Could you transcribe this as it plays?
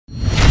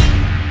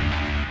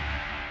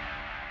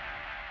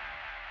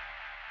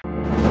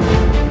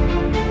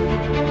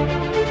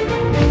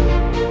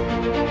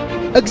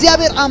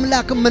እግዚአብሔር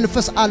አምላክ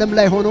መንፈስ ዓለም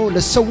ላይ ሆኖ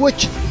ለሰዎች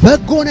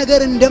በጎ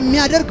ነገር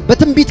እንደሚያደርግ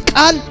በትንቢት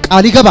ቃል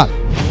ይገባል።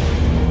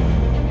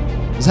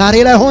 ዛሬ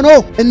ላይ ሆኖ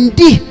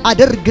እንዲህ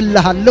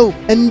አደርግልሃለሁ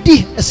እንዲህ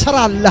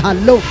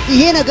እሰራልሃለሁ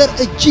ይሄ ነገር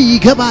እጅ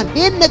ይገባል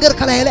ይሄን ነገር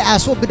ከላይ ላይ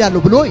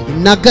አስወግዳለሁ ብሎ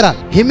ይናገራል።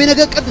 ይሄ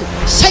ነገር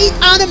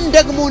ሰይጣንም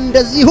ደግሞ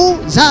እንደዚሁ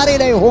ዛሬ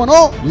ላይ ሆኖ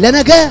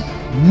ለነገ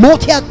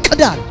ሞት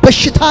ያቅዳል፣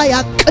 በሽታ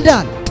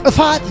ያቅዳል፣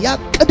 ጥፋት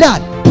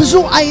ያቅዳል፣ ብዙ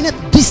አይነት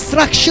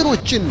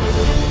ዲስትራክሽኖችን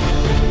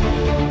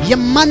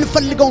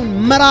የማንፈልገው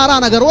መራራ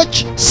ነገሮች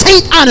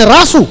ሰይጣን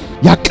ራሱ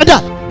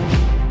ያቅዳል።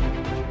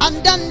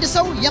 አንዳንድ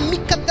ሰው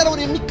የሚከተለው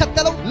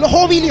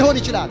ለሆቢ ሊሆን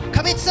ይችላል፣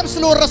 ከቤተሰብ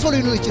ስለወረሰው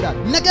ሊሆን ይችላል።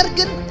 ነገር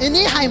ግን እኔ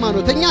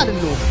ሃይማኖተኛ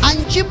አይደለም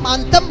አንቺም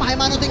አንተም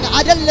ሃይማኖተኛ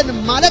አይደለንም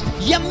ማለት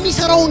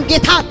የሚሰራውን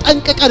ጌታ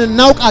ጠንቅቀን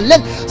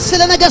እናውቃለን።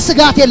 ስለ ነገ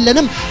ስጋት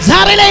የለንም።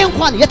 ዛሬ ላይ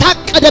እንኳን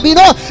የታቀደ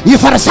ቢኖር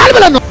ይፈርሳል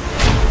ብለን ነው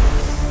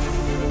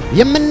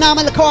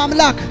የምናመልከው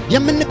አምላክ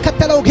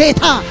የምንከተለው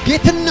ጌታ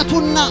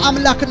ጌትነቱና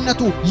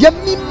አምላክነቱ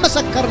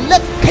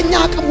የሚመሰከርለት ከኛ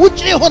አቅም ውጪ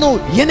የሆነው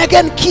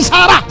የነገን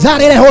ኪሳራ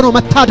ዛሬ ላይ ሆኖ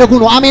መታደጉ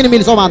ነው። አሜን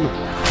የሚል ሰው ማን ነው?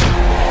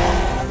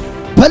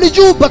 በልጁ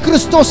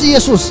በክርስቶስ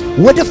ኢየሱስ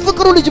ወደ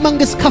ፍቅሩ ልጅ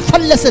መንግስት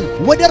ከፈለስን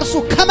ወደ እርሱ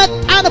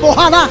ከመጣን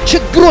በኋላ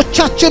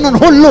ችግሮቻችንን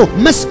ሁሉ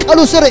መስቀሉ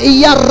ስር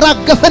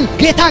እያራገፈን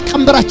ጌታ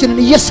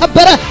ቀንበራችንን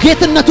እየሰበረ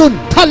ጌትነቱን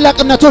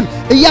ታላቅነቱን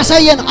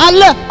እያሳየን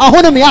አለ።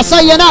 አሁንም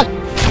ያሳየናል።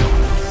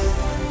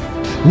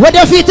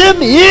 ወደፊትም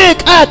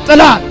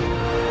ይቀጥላል።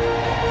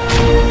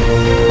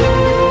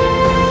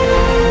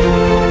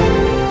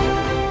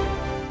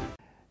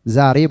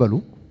 ዛሬ በሉ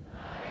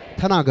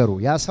ተናገሩ።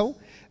 ያ ሰው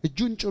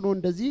እጁን ጭኖ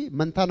እንደዚህ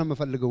መንታ ነው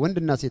መፈልገው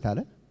ወንድና ሴት አለ።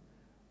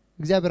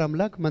 እግዚአብሔር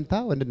አምላክ መንታ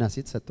ወንድና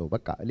ሴት ሰጠው።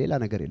 በቃ ሌላ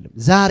ነገር የለም።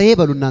 ዛሬ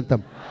በሉ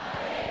እናንተም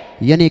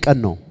የኔ ቀን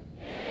ነው።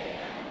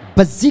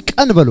 በዚህ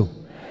ቀን በሉ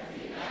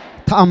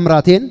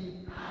ተአምራቴን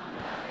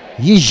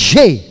ይዤ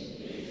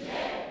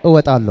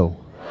እወጣለሁ።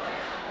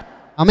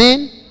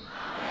 አሜን።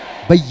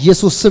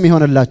 በኢየሱስ ስም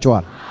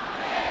ይሆንላችኋል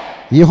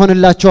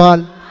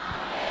ይሆንላችኋል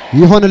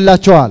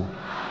ይሆንላችኋል።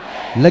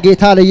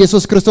 ለጌታ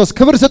ለኢየሱስ ክርስቶስ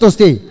ክብር ስጡ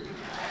እስቲ።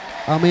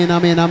 አሜን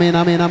አሜን አሜን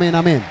አሜን አሜን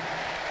አሜን።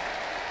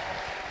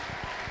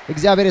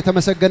 እግዚአብሔር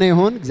የተመሰገነ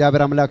ይሁን።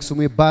 እግዚአብሔር አምላክ ስሙ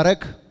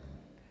ይባረክ።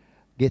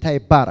 ጌታ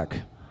ይባረክ።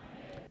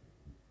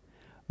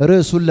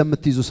 ርዕሱን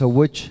ለምትይዙ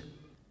ሰዎች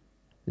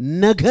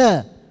ነገ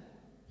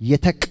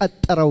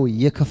የተቀጠረው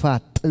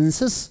የክፋት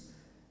ጥንስስ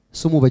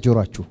ስሙ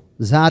በጆሮአችሁ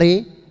ዛሬ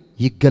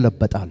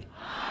ይገለበጣል።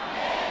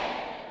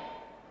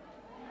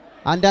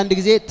 አንዳንድ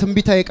ጊዜ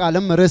ትንቢታዊ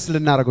ቃልም ርዕስ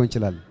ልናረጋው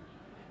እንችላለን።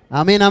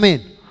 አሜን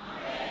አሜን።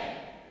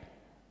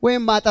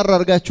 ወይም አጠር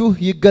አድርጋችሁ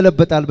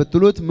ይገለበጣል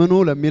ብትሉት ምኑ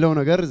ለሚለው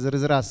ነገር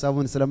ዝርዝር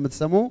ሐሳቡን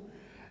ስለምትሰሙ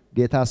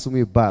ጌታ ስሙ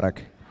ይባረክ።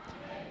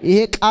 ይሄ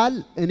ቃል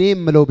እኔ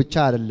የምለው ብቻ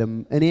አይደለም፣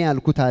 እኔ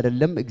ያልኩት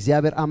አይደለም።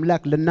 እግዚአብሔር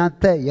አምላክ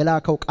ለናንተ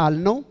የላከው ቃል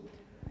ነው።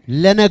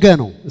 ለነገ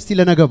ነው። እስቲ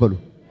ለነገ በሉ።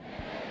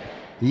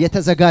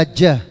 የተዘጋጀ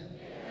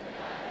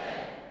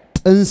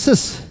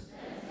ጥንስስ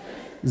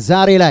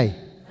ዛሬ ላይ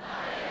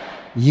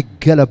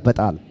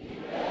ይገለበጣል።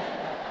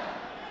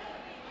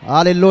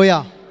 ሃሌሉያ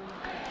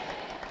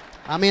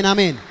አሜን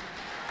አሜን።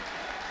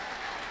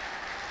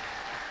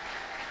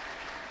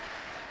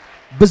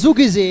 ብዙ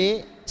ጊዜ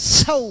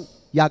ሰው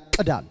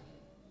ያቅዳል።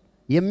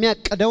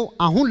 የሚያቅደው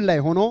አሁን ላይ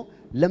ሆኖ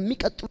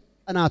ለሚቀጥሉት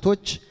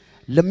ቀናቶች፣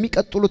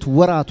 ለሚቀጥሉት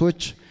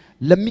ወራቶች፣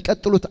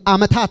 ለሚቀጥሉት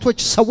አመታቶች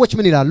ሰዎች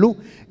ምን ይላሉ?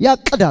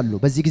 ያቅዳሉ።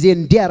 በዚህ ጊዜ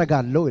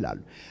እንዲያረጋለው ይላሉ።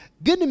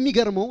 ግን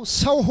የሚገርመው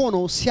ሰው ሆኖ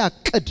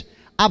ሲያቅድ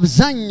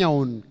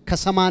አብዛኛውን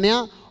ከ80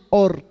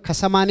 ኦር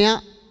ከ80%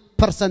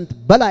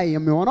 በላይ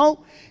የሚሆነው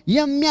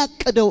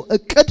የሚያቅደው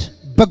እቅድ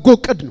በጎ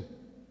እቅድ ነው።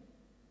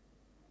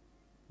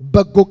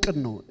 በጎ እቅድ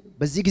ነው።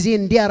 በዚህ ጊዜ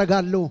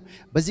እንዲያረጋለው፣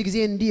 በዚህ ጊዜ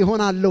እንዲ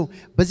ይሆናለው፣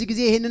 በዚህ ጊዜ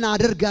ይሄንን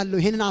አደርጋለሁ፣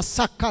 ይሄንን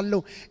አሳካለሁ፣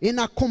 ይሄን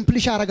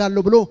አኮምፕሊሽ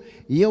አረጋለሁ ብሎ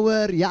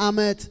የወር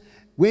የአመት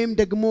ወይም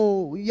ደግሞ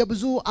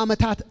የብዙ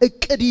አመታት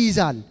እቅድ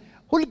ይይዛል።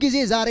 ሁሉ ጊዜ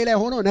ዛሬ ላይ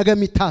ሆኖ ነገ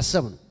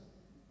የሚታሰብ ነው።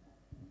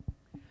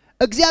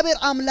 እግዚአብሔር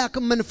አምላክ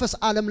መንፈስ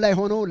ዓለም ላይ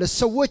ሆኖ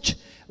ለሰዎች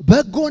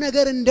በጎ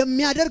ነገር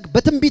እንደሚያደርግ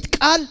በትንቢት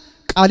ቃል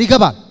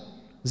ይገባል።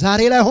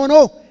 ዛሬ ላይ ሆኖ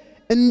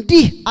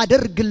እንዲህ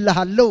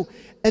አደርግልሃለሁ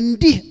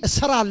እንዲህ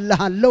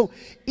እሰራልሃለሁ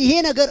ይሄ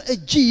ነገር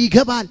እጅ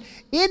ይገባል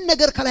ይሄን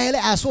ነገር ከላይ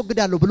ላይ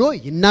አስወግዳለሁ ብሎ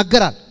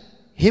ይናገራል።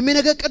 ይሄም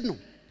ነገር ቅድ ነው።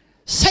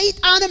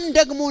 ሰይጣንም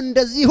ደግሞ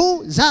እንደዚሁ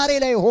ዛሬ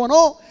ላይ ሆኖ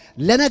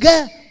ለነገ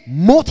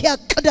ሞት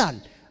ያቅዳል፣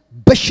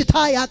 በሽታ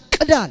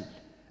ያቅዳል፣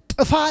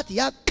 ጥፋት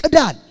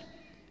ያቅዳል፣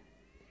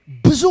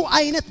 ብዙ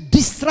አይነት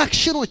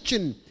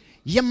ዲስትራክሽኖችን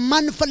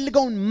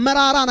የማንፈልገውን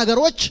መራራ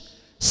ነገሮች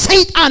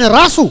ሰይጣን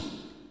ራሱ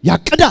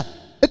ያቅዳል።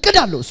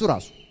 እቅዳለሁ እሱ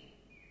ራሱ።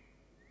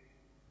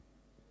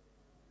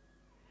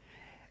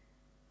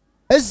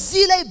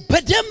 እዚህ ላይ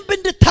በደንብ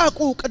እንድታቁ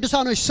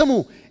ቅዱሳኖች ስሙ።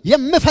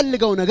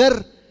 የምፈልገው ነገር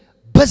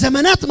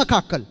በዘመናት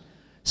መካከል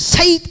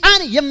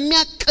ሰይጣን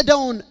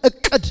የሚያቅደውን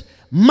እቅድ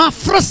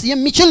ማፍረስ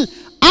የሚችል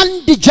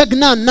አንድ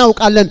ጀግና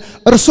እናውቃለን።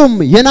 እርሱም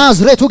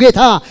የናዝሬቱ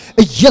ጌታ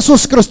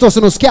ኢየሱስ ክርስቶስ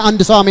ነው። እስኪ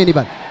አንድ ሰው አሜን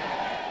ይበል።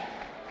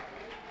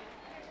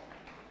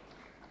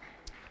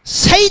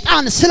 ሰይጣን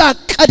ሰይጣን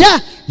ስላቀደ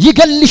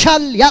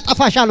ይገልሻል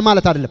ያጠፋሻል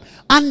ማለት አይደለም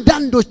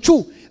አንዳንዶቹ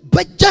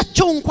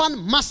በእጃቸው እንኳን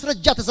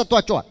ማስረጃ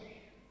ተሰጥቷቸዋል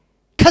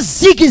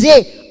ከዚህ ጊዜ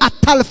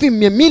አታልፍም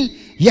የሚል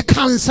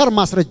የካንሰር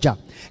ማስረጃ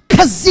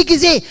ከዚህ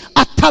ጊዜ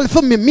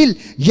አታልፍም የሚል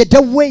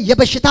የደዌ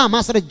የበሽታ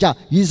ማስረጃ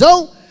ይዘው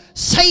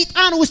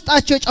ሰይጣን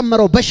ውስጣቸው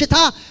የጨመረው በሽታ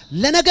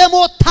ለነገ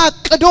ሞት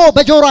ታቅዶ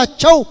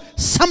በጆሮአቸው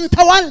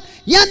ሰምተዋል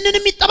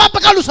ያንንም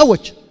ይተባበቃሉ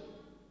ሰዎች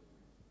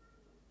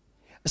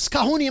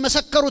እስካሁን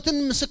የመሰከሩትን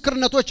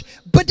ምስክርነቶች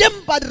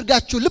በደንብ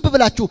አድርጋችሁ ልብ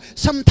ብላችሁ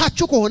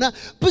ሰምታችሁ ከሆነ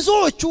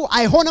ብዙዎቹ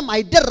አይሆንም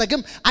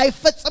አይደረግም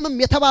አይፈጸምም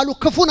የተባሉ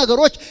ክፉ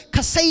ነገሮች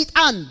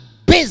ከሰይጣን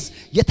ቤዝ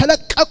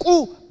የተለቀቁ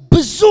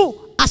ብዙ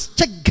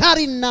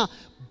አስቸጋሪና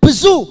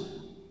ብዙ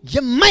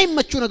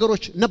የማይመቹ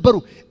ነገሮች ነበሩ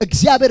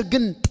እግዚአብሔር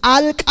ግን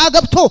ጣልቃ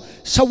ገብቶ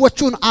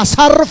ሰዎቹን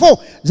አሳርፎ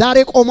ዛሬ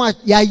ቆማ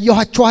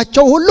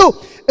ያያያቸው ሁሉ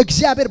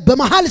እግዚአብሔር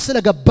በመሃል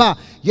ስለገባ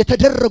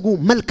የተደረጉ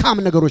መልካም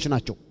ነገሮች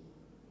ናቸው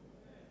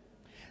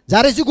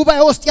ዛሬ እዚህ ጉባኤ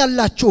ውስጥ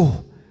ያላችሁ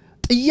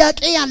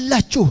ጥያቄ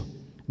ያላችሁ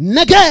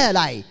ነገ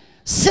ላይ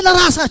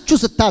ስለራሳችሁ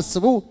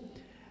ስታስቡ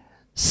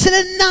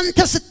ስለናንተ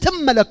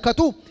ስትመለከቱ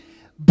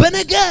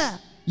በነገ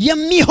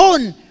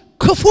የሚሆን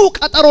ክፉ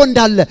ቀጠሮ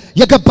እንዳለ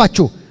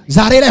የገባችሁ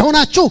ዛሬ ላይ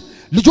ሆናችሁ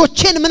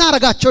ልጆቼን ምን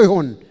አረጋቸው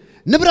ይሆን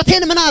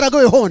ንብረቴን ምን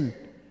አረጋው ይሆን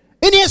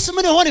እኔስ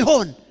ምን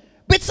ይሆን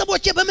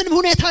ቤተሰቦቼ በምን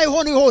ሁኔታ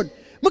ይሆን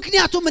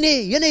ምክንያቱም እኔ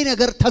የኔ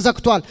ነገር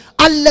ተዘግቷል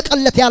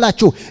አለቀለት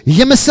ያላችሁ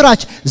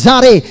የምስራች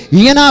ዛሬ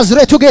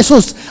የናዝሬቱ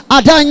ኢየሱስ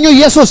አዳኙ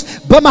ኢየሱስ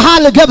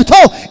በመሃል ገብቶ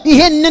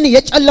ይሄንን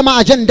የጨለማ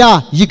አጀንዳ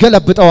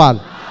ይገለብጠዋል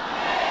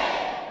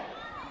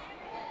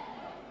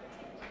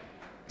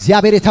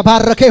እግዚአብሔር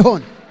የተባረከ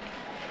ይሁን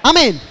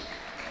አሜን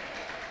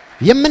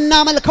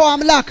የምናመልከው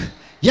አምላክ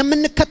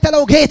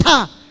የምንከተለው ጌታ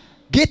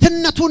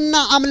ጌትነቱና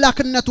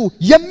አምላክነቱ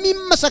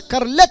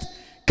የሚመሰከርለት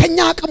ከኛ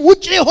አቅም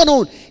ውጪ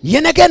የሆነውን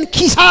የነገን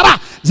ኪሳራ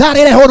ዛሬ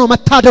ላይ ሆኖ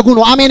መታደጉ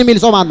ነው አሜን የሚል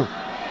ሰው ማን ነው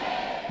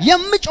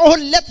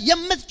የምጮህለት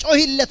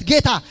የምትጮህለት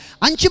ጌታ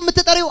አንቺ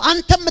የምትጠሪው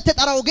አንተ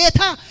የምትጠራው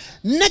ጌታ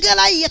ነገ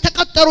ላይ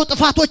የተቀጠሩ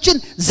ጥፋቶችን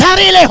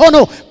ዛሬ ላይ ሆኖ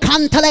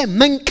ካንተ ላይ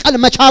መንቀል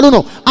መቻሉ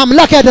ነው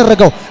አምላክ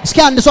ያደረገው እስኪ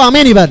አንድ ሰው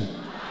አሜን ይበል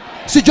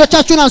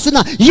እጆቻችሁን አንሱና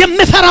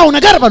የምፈራው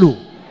ነገር በሉ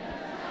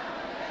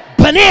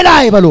በኔ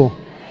ላይ በሉ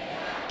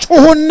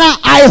ጩሁና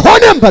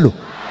አይሆንም በሉ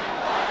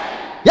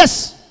yes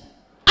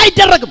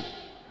አይደረግም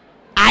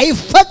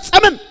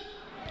አይፈጸምም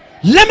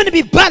ለምን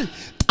ቢባል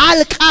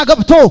ጣልቃ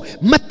ገብቶ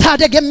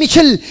መታደግ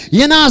የሚችል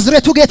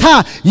የናዝሬቱ ጌታ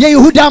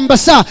የይሁዳ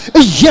አንበሳ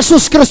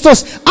ኢየሱስ ክርስቶስ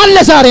አለ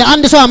ዛሬ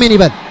አንድ ሰው አሜን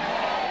ይበል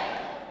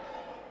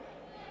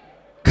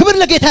ክብር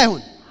ለጌታ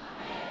ይሁን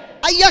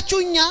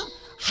አያችሁኛ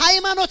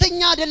ሃይማኖተኛ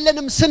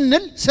አይደለንም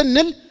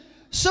ስንል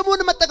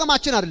ስሙን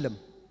መጠቀማችን አይደለም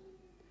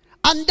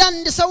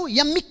አንዳንድ ሰው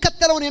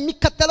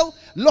የሚከተለው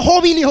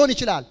ለሆቢ ሊሆን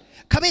ይችላል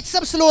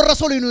ከቤተሰብ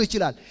ስለወረሰው ሊሆን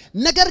ይችላል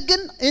ነገር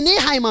ግን እኔ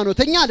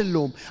ሃይማኖተኛ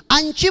አይደለም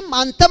አንቺም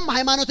አንተም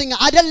ሃይማኖተኛ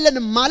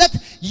አይደለንም ማለት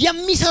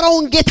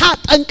የሚሰራውን ጌታ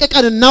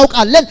ጠንቅቀን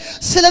እናውቃለን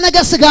ስለ ነገ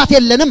ስጋት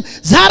የለንም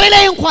ዛሬ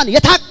ላይ እንኳን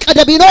የታቀደ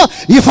ቢኖር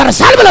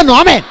ይፈርሳል ብለን ነው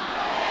አሜን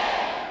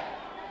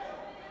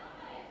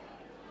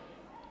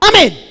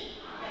አሜን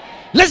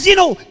ለዚህ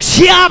ነው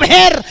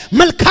እግዚአብሔር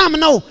መልካም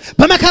ነው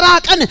በመከራ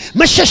ቀን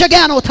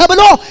መሸሸጊያ ነው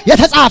ተብሎ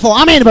የተጻፈው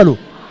አሜን በሉ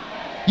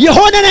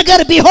የሆነ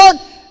ነገር ቢሆን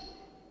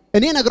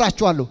እኔ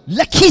ነግራችኋለሁ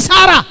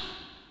ለኪሳራ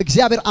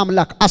እግዚአብሔር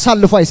አምላክ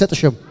አሳልፎ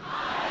አይሰጥሽም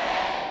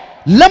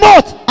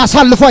ለሞት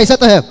አሳልፎ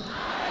አይሰጥህም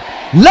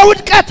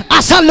ለውድቀት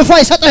አሳልፎ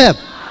አይሰጥህም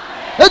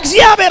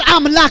እግዚአብሔር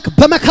አምላክ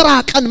በመከራ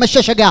ቀን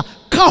መሸሸጊያ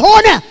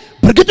ከሆነ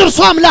በርግጥርሱ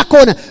አምላክ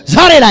ከሆነ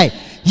ዛሬ ላይ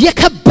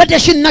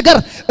የከበደሽን ነገር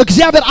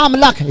እግዚአብሔር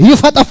አምላክ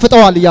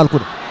ይፈጠፍጠዋል ይያልኩ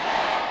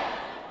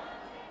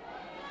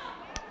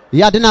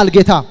ያድናል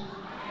ጌታ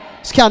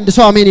እስኪ አንድ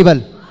ሰው አሜን ይበል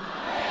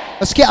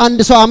እስኪ አንድ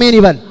ሰው አሜን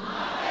ይበል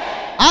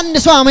አንድ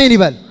ሰው አሜን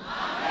ይበል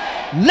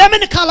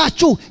ለምን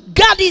ካላችሁ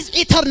God is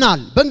eternal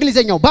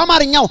በእንግሊዘኛው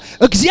በአማርኛው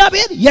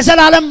እግዚአብሔር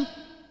የዘላለም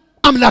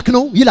አምላክ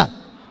ነው ይላል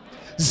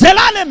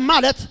ዘላለም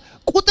ማለት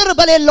ቁጥር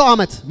በሌለው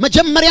አመት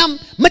መጀመሪያም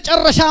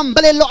መጨረሻም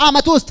በሌለው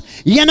አመት ውስጥ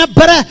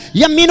የነበረ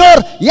የሚኖር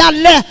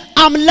ያለ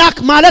አምላክ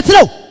ማለት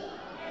ነው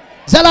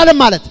ዘላለም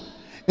ማለት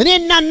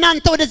እኔና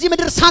እናንተ ወደዚህ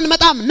ምድር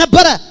ሳንመጣም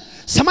ነበረ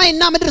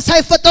ሰማይና ምድር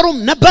ሳይፈጠሩም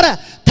ነበረ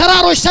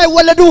ተራሮች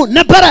ሳይወለዱ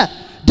ነበረ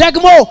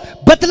ደግሞ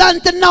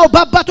በትላንትናው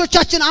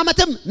በአባቶቻችን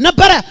አመትም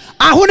ነበረ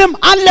አሁንም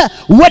አለ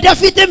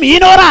ወደፊትም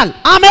ይኖራል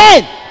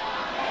አሜን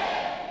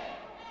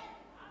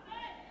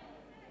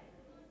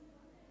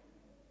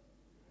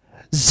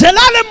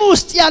ዘላለም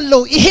ውስጥ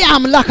ያለው ይሄ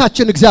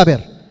አምላካችን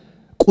እግዚአብሔር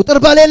ቁጥር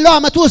በሌለው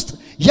አመት ውስጥ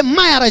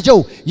የማያረጀው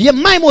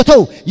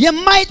የማይሞተው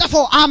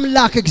የማይጠፋው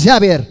አምላክ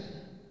እግዚአብሔር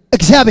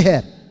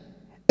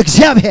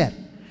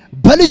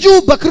በልጁ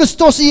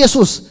በክርስቶስ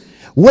ኢየሱስ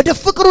ወደ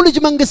ፍቅሩ ልጅ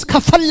መንግስት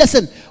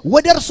ከፈለስን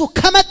ወደርሱ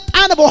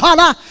ከመጣን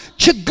በኋላ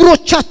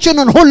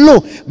ችግሮቻችንን ሁሉ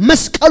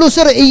መስቀሉ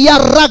ስር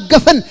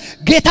እያራገፈን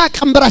ጌታ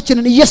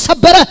ቀንበራችንን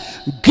እየሰበረ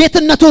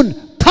ጌትነቱን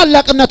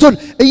ታላቅነቱን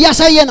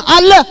እያሳየን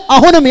አለ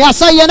አሁንም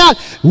ያሳየናል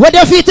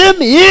ወደፊትም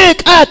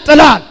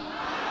ይቀጥላል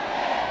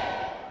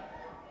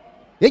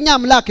የኛ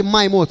አምላክ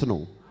የማይሞት ነው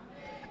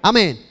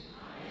አሜን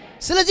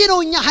ስለዚህ ነው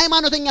እኛ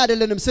ሃይማኖተኛ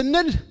አይደለንም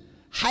ስንል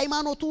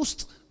ሃይማኖት ውስጥ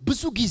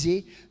ብዙ ጊዜ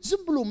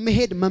ዝም ብሎ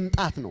መሄድ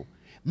መምጣት ነው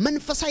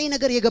መንፈሳዊ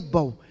ነገር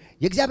የገባው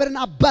የእግዚአብሔርን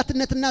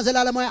አባትነትና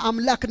ዘላለማዊ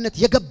አምላክነት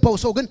የገባው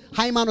ሰው ግን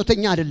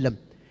ሃይማኖተኛ አይደለም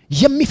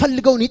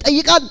የሚፈልገውን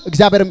ይጠይቃል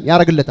እግዚአብሔርም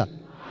ያረጋግለታል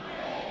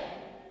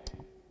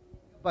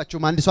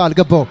ባቹም አንድ ሰው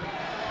አልገባው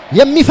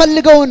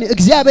የሚፈልገውን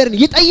እግዚአብሔርን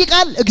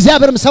ይጠይቃል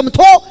እግዚአብሔርም ሰምቶ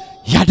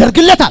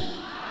ያደርግለታል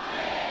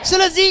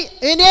ስለዚህ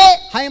እኔ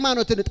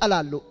ሃይማኖትን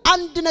እጠላለሁ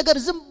አንድ ነገር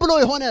ዝም ብሎ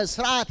የሆነ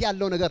ስርዓት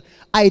ያለው ነገር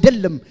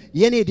አይደለም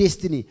የኔ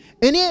ዴስቲኒ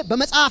እኔ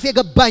በመጽሐፍ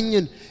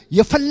የገባኝን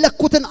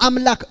የፈለኩትን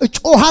አምላክ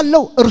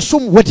እጮሃለሁ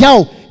እርሱም ወዲያው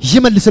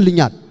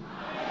ይመልስልኛል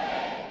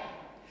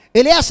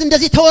ኤልያስ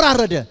እንደዚህ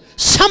ተወራረደ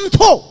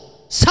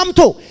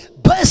ሰምቶ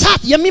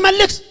በእሳት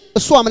የሚመልስ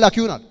እሱ አምላክ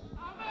ይሆናል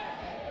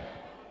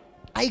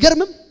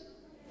አይገርምም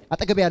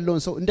አጠገብ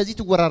ያለውን ሰው እንደዚህ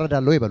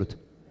ትወራረዳለህ ይበሉት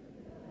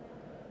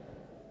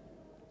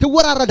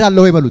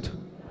ትወራረዳለህ ይበሉት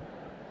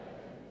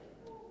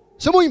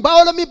ስሙኝ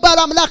ባውል የሚባል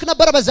አምላክ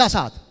ነበር በዛ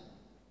ሰዓት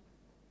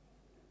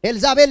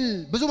ኤልዛቤል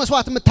ብዙ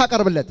መስዋዕት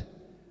የምታቀርብለት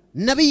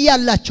ነብይ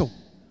ያላቸው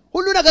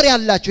ሁሉ ነገር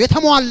ያላቸው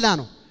የተሟላ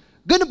ነው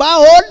ግን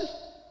ባውል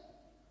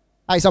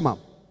አይሰማም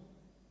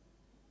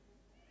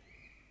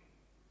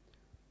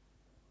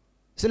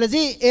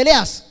ስለዚህ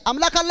ኤልያስ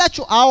አምላክ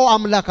አላችሁ አዎ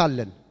አምላክ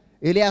አለን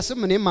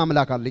ኤልያስም እኔም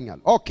አምላክ አለኛል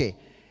ኦኬ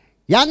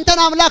ያንተን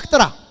አምላክ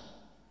ጥራ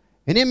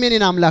እኔም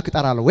የኔን አምላክ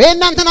እጠራለሁ ወይ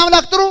እናንተን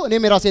አምላክ ጥሩ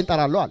እኔም የራሴን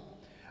እጠራለሁ አለ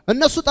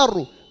እነሱ ጠሩ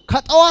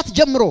ከጠዋት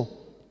ጀምሮ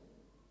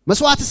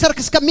መስዋዕት ሰርክ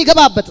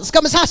እስከሚገባበት እስከ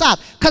ምሳ ሰዓት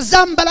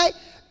ከዛም በላይ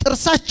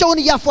ጥርሳቸውን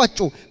ያፏጩ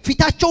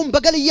ፊታቸውን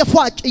በገል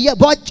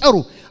እየቧጨሩ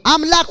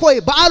አምላክ ሆይ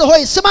በዓል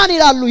ሆይ ስማን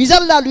ይላሉ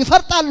ይዘላሉ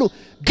ይፈርጣሉ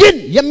ግን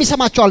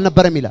የሚሰማቸው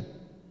አልነበረም ይላል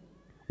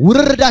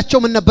ውርርዳቸው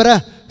ምን ነበረ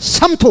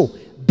ሰምቶ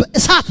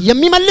በእሳት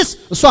የሚመልስ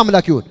እሱ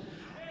አምላክ ይሁን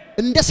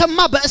እንደሰማ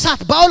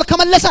በእሳት ባውል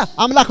ከመለሰ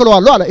አምላክ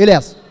ለዋለው አለ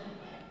ኤልያስ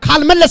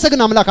ካልመለሰ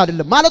ግን አምላክ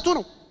አይደለም ማለቱ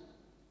ነው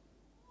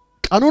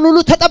ቀኑን ሁሉ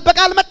ተጠበቀ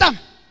አልመጣም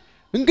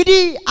እንግዲህ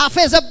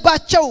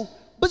አፈዘባቸው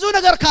ብዙ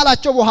ነገር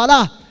ካላቸው በኋላ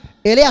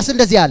ኤልያስ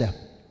እንደዚህ አለ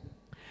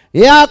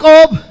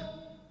ያዕቆብ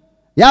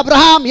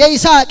የአብርሃም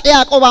የይስሐቅ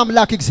የያዕቆብ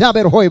አምላክ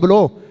እግዚአብሔር ሆይ ብሎ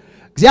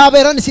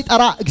እግዚአብሔርን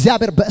ሲጠራ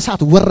እግዚአብሔር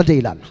በእሳት ወረደ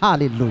ይላል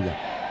ሃሌሉያ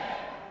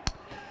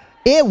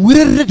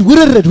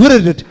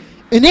ውርርድ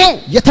እኔ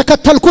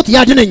የተከተልኩት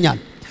ያድነኛል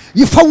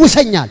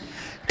ይፈውሰኛል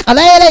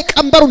ቀላዬ ላይ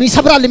ቀንበሩን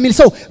ይሰብራል የሚል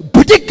ሰው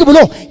ብድግ ብሎ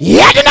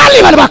ያድናል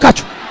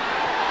ይበልባካችሁ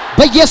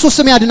በኢየሱስ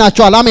ስም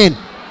ያድናቸዋል አሜን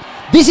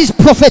This is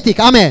prophetic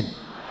amen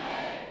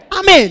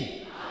amen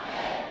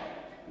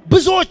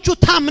ብዙዎቹ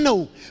ታምነው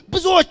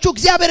ብዙዎቹ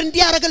እግዚአብሔር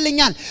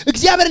እንዲያረጋልኛል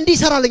እግዚአብሔር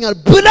እንዲሰራልኛል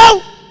ብለው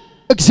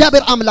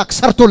እግዚአብሔር አምላክ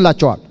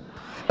ሰርቶላቸዋል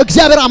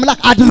እግዚአብሔር አምላክ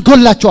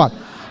አድርጎላቸዋል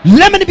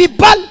ለምን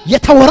ቢባል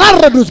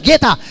የተወራረዱት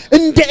ጌታ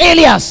እንደ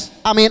ኤልያስ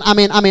አሜን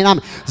አሜን አሜን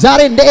አሜን ዛሬ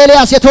እንደ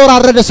ኤልያስ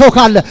የተወራረደ ሰው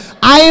ካለ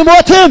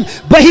አይሞትም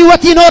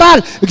በህይወት ይኖራል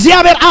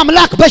እግዚአብሔር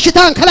አምላክ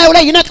በሽታን ከላዩ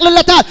ላይ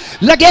ይነቅልለታል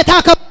ለጌታ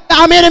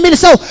አሜን የሚል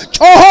ሰው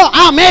ጮሆ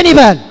አሜን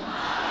ይበል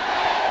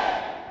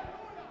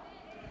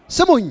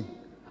ስሙኝ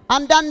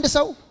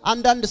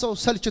አንዳንድ ሰው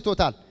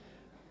ሰልችቶታል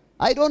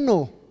አይ ዶንት ኖ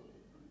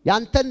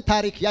ያንተን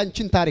ታሪክ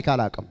ያንቺን ታሪክ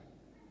አላቀም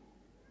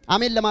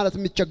አሜን ለማለት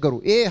የሚቸገሩ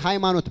ይሄ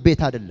ሃይማኖት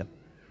ቤት አይደለም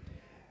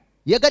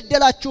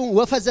የገደላችሁ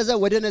ወፈዘዘ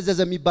ወደ ነዘዘ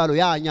የሚባለው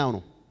ያኛው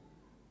ነው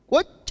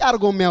ቁጭ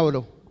አርጎ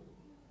የሚያውለው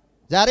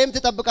ዛሬም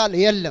ተጠብቃል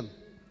የለም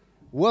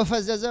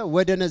ወፈዘዘ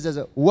ወደ ነዘዘ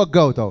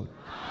ወጋውታው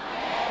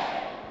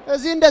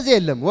እዚህ እንደዚህ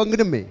የለም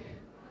ወንግድሜ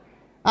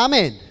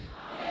አሜን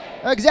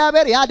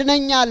እግዚአብሔር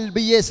ያድነኛል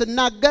ብዬ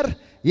ስናገር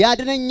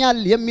ያድነኛል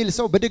የሚል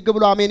ሰው በድግ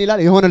ብሎ አሜን ይላል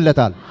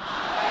ይሆንለታል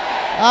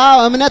አዎ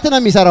እምነት ነው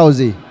የሚሰራው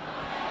እዚህ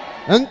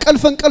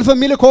እንቅልፍ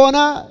የሚል ከሆነ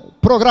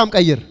ፕሮግራም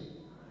ቀይር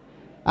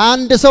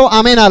አንድ ሰው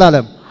አሜን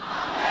አላለም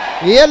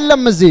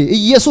የለም እዚህ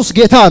ኢየሱስ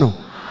ጌታ ነው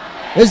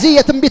እዚህ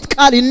የትንቢት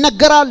ቃል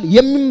ይነገራል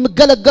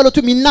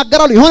የሚገለገሉትም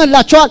ይናገራሉ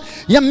ይሆንላቸዋል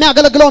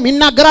የሚያገለግለውም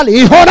ይናገራል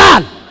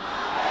ይሆናል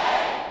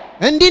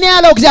እንዲህ ነው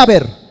ያለው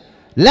እግዚአብሔር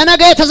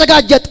ለነገ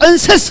የተዘጋጀ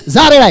ጥንስስ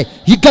ዛሬ ላይ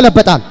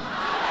ይገለበጣል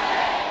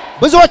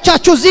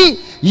ብዙዎቻችሁ እዚህ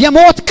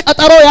የሞት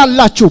ቀጠሮ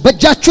ያላችሁ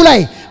በእጃችሁ ላይ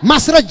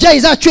ማስረጃ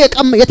ይዛችሁ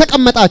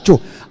የተቀመጣችሁ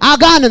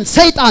አጋንን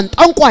ሰይጣን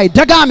ጠንቋይ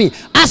ደጋሚ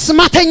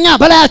አስማተኛ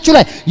በላያችሁ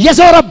ላይ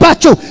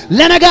የዞረባችሁ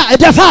ለነገ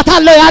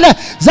እደፋታለሁ ያለ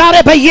ዛሬ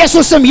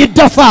በኢየሱስም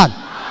ይደፋል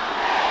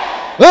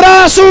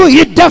ራሱ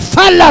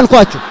ይደፋል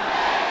አልኳችሁ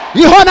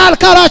ይሆናል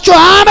ካላችሁ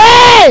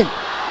አሜን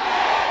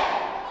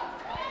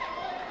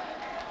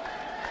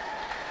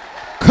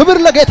ክብር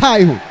ለጌታ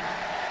ይሁን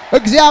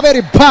እግዚአብሔር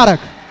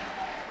ይባረክ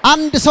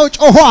አንድ ሰው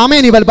ጮሆ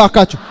አሜን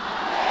ይበልባካችሁ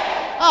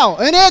አዎ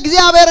እኔ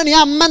እግዚአብሔርን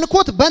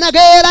ያመንኩት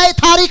በነገዬ ላይ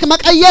ታሪክ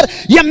መቀየር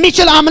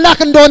የሚችል አምላክ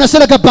እንደሆነ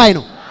ስለገባኝ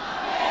ነው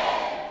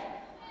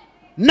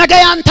ነገ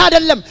ያንተ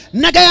አይደለም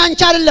ነገ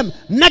ያንቺ አይደለም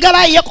ነገ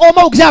ላይ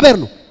የቆመው እግዚአብሔር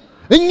ነው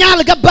እኛ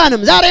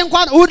አልገባንም ዛሬ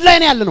እንኳን እሁድ ላይ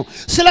ነው ያለነው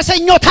ስለ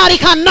ሰኞ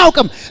ታሪክ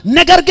አናውቅም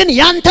ነገር ግን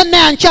ያንተና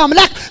ያንቺ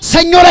አምላክ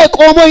ሰኞ ላይ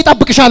ቆሞ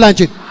ይጠብቅሻል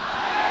አንቺ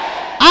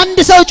አንድ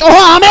ሰው ጮሆ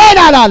አሜን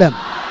አላለም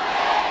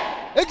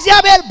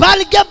እግዚአብሔር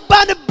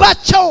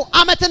ባልገባንባቸው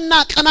አመትና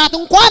ቀናት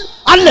እንኳን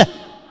አለ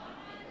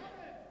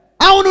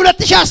አሁን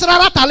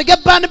 2014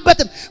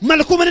 አልገባንበትም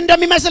መልኩ ምን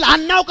እንደሚመስል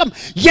አናውቅም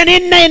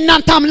የኔና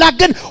የናንተ አምላክ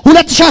ግን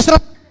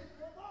 2014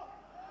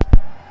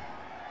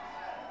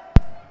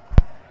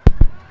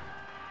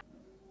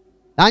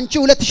 አንቺ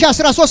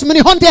 2013 ምን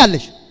ይሆን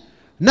ትያለሽ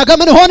ነገ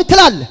ምን ይሆን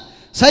ትላለህ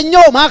ሰኞ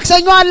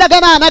ማክሰኞ አለ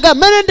ገና ነገ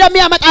ምን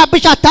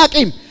እንደሚያመጣብሽ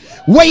አታቂም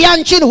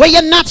ወያንቺን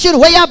ወየናትሽን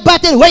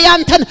ወያባትን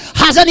ወያንተን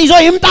ሐዘን ይዞ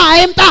ይምጣ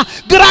አይምጣ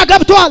ግራ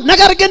ገብቷል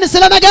ነገር ግን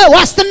ስለ ነገ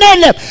ዋስትና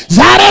የለም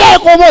ዛሬ ላይ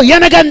ቆሞ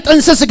የነገን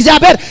ጥንስስ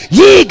እግዚአብሔር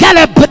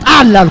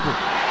ይገለበጣል አልኩ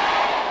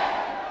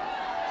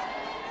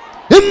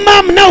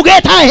እማም ነው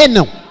ጌታ ይሄን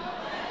ነው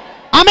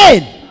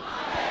አሜን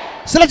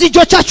ስለዚህ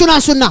እጆቻችሁን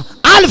አንሱና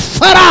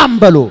አልፈራም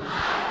በሉ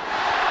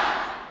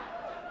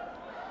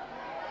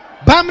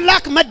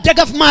በአምላክ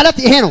መደገፍ ማለት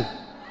ይሄ ነው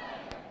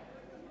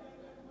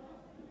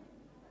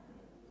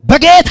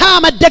በጌታ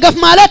መደገፍ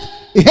ማለት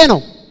ይሄ ነው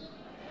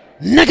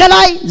ነገ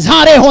ላይ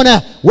ዛሬ ሆነ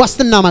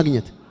ዋስትና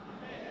ማግኘት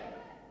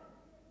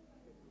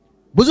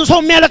ብዙ ሰው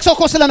የሚያለቅሰው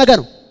እኮ ስለ ነገ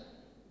ነው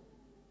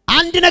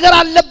አንድ ነገር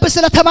አለብህ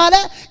ስለተባለ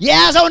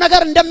የያዘው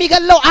ነገር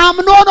እንደሚገለው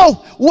አምኖ ነው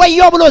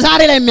ወዮ ብሎ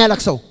ዛሬ ላይ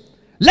የሚያለቅሰው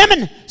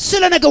ለምን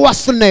ስለ ነገ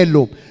ዋስትና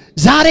የለውም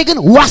ዛሬ ግን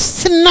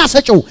ዋስትና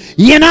ሰጪው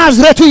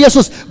የናዝሬቱ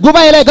ኢየሱስ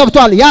ጉባኤ ላይ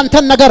ገብቷል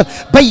ያንተን ነገር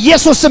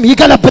በኢየሱስ ስም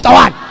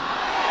ይገለብጠዋል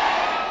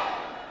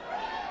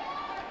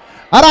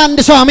አራ አንድ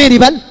ሰው አሜን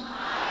ይበል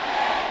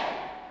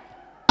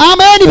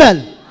አሜን ይበል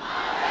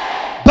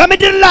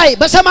በመድር ላይ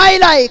በሰማይ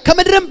ላይ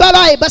ከምድርም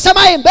በላይ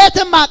በሰማይም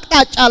በየትም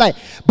አቅጣጫ ላይ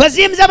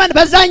በዚህም ዘመን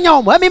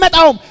በዛኛውም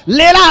በሚመጣውም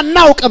ሌላ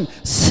እናውቅም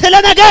ስለ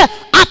ነገ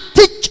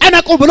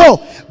አትጨነቁ ብሎ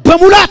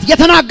በሙላት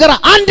የተናገረ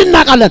አንድ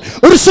እናቃለን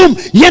እርሱም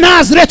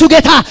የናዝሬቱ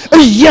ጌታ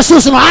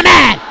ኢየሱስ ነው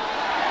አሜን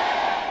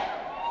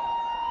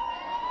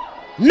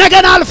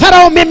ነገን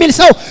አልፈራውም የሚል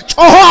ሰው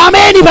ጮሆ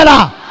አሜን ይበላ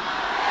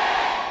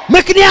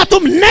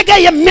ምክንያቱም ነገ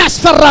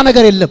የሚያስፈራ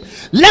ነገር የለም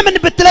ለምን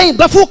ብትለኝ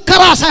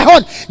በፉከራ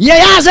ሳይሆን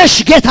የያዘሽ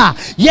ጌታ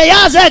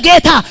የያዘ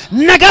ጌታ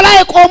ነገ ላይ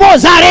ቆሞ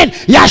ዛሬን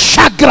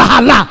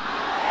ያሻግራል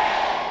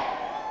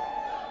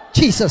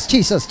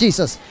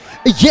ጂሰስ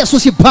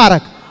ኢየሱስ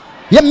ይባረክ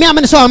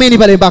የሚያምን ሰው አሜን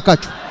ይበለኝ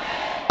ባካችሁ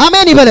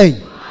አሜን ይበለኝ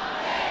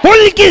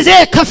ሁሉ ጊዜ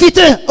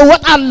ከፊትህ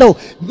እወጣለሁ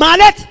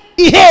ማለት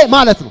ይሄ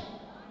ማለት ነው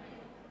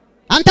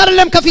አንተ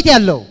አይደለም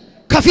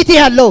ከፊት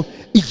ያለው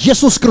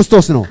ኢየሱስ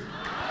ክርስቶስ ነው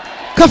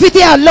ከፊት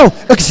ያለው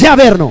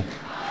እግዚአብሔር ነው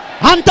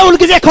አንተ ሁሉ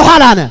ጊዜ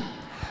ከኋላ ነህ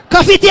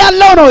ከፊት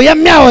ያለው ነው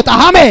የሚያወጣ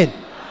አሜን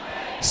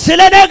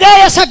ስለ ነገ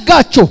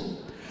የሰጋችሁ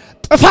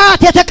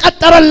ጥፋት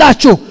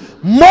የተቀጠረላችሁ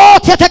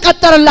ሞት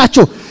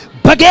የተቀጠረላችሁ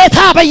በጌታ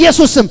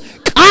በኢየሱስ ስም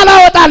ቃል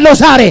አወጣለሁ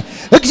ዛሬ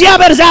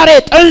እግዚአብሔር ዛሬ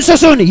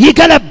ጥንስሱን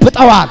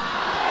ይገለብጠዋል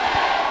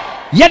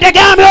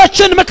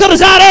የደጋሚዎችን ምክር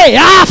ዛሬ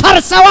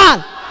ያፈርሰዋል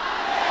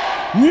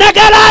ነገ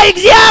ላይ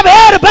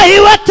እግዚአብሔር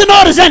በህይወት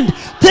ትኖር ዘንድ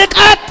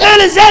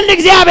ትቀጥል ዘንድ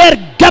እግዚአብሔር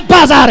ገባ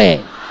ዛሬ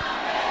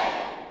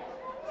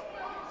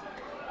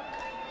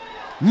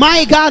my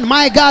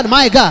god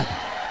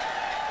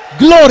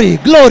glory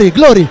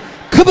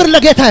ክብር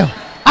ለጌታ ይሁን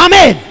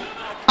አሜን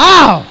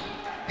አዎ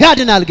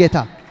ያድናል ጌታ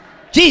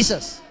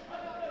ጂሰስ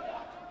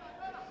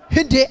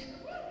እንዴ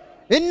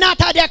እና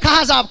ታዲያ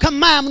ከሐሳብ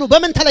ከማያምኑ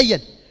በምን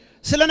ተለየን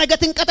ስለ ነገ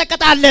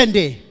ትንቀጠቀጣለህ እንዴ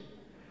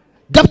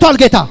ገብቷል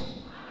ጌታ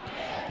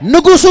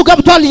ንጉሱ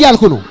ገብቷል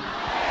ይያልኩ ነው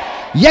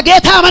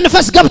የጌታ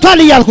መንፈስ ገብቷል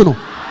ይያልኩ ነው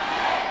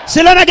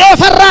ስለ ነገ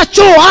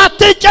ፈራችሁ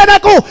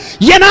አትጨነቁ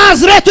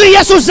የናዝሬቱ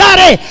ኢየሱስ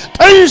ዛሬ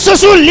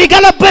ጥንስሱን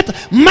ሊገለብጥ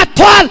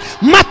መጥቷል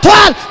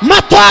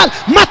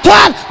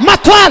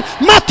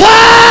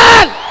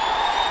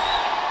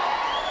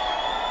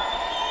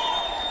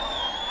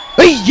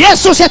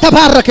ኢየሱስ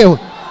የተባረከ ይሁን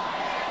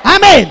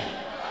አሜን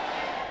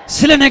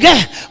ስለ ነገ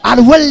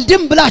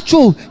አልወልድም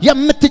ብላችሁ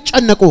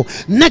የምትጨነቁ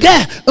ነገ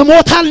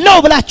እሞታለሁ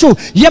ብላችሁ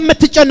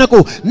የምትጨነቁ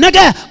ነገ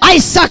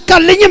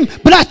አይሳካልኝም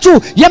ብላችሁ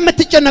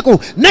የምትጨነቁ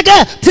ነገ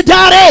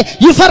ትዳሬ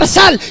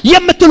ይፈርሳል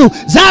የምትሉ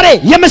ዛሬ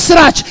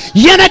የምስራች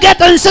የነገ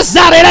ጥንስስ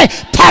ዛሬ ላይ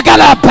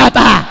ተገለበጠ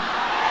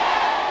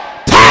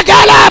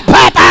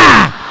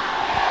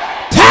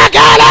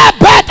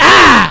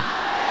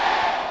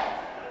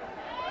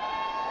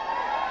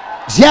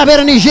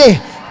እግዚአብሔርን ይዤ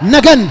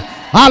ነገን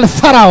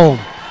አልፈራውም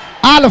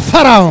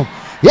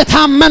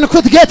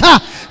የታመንኩት ጌታ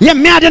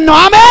የሚያድን ነው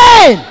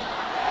አሜን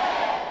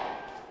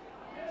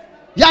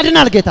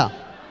ያድናል ጌታ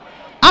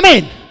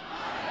አሜን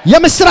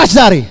የምስራች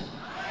ዛሬ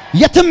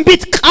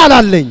የትንቢት ቃል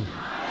አለኝ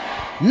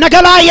ነገ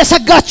ላይ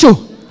የሰጋችሁ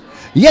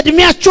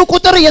የእድሜያችሁ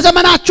ቁጥር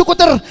የዘመናችሁ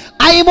ቁጥር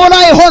አይሞላ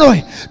ይሆን ወይ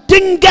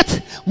ድንገት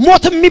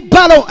ሞት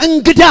የሚባለው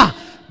እንግዳ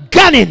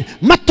ጋኔን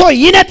መጥቶ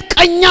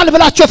ይነጥቀኛል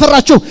ብላችሁ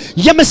የፈራችሁ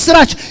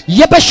የምስራች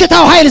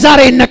የበሽታው ኃይል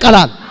ዛሬ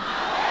ይነቀላል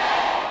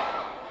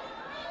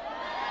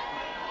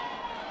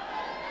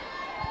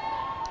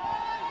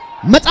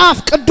መጽሐፍ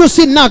ቅዱስ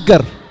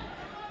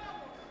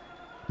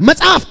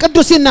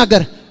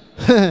ሲናገር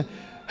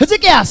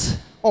ሕዝቅያስ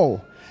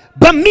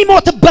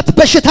በሚሞትበት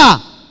በሽታ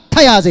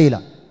ተያዘ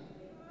ይላል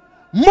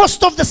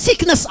most of the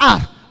sickness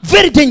are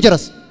very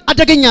dangerous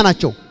አደገኛ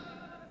ናቸው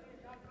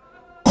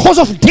cause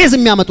of death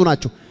የሚያመጡ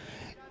ናቸው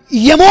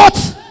የሞት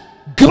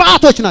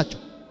ግብአቶች ናቸው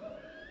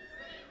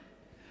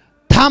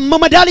ታመ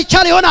መዳል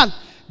ይቻል ይሆናል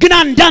ግን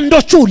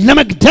አንዳንዶቹ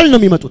ለመግደል ነው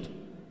የሚመጡት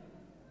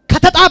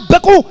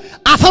ከተጣበቁ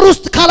አፈር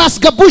ውስጥ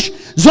ካላስገቡሽ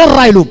ዞር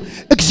አይሉም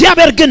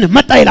እግዚአብሔር ግን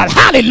መጣ ይላል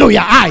ሃሌሉያ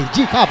አይ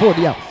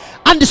ጂካፖዲያ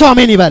አንድ ሰው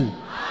አሜን ይበል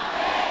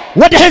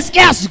ወደ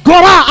ሕዝቅያስ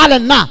ጎራ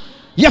አለና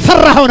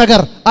የፈራው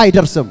ነገር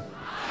አይደርስም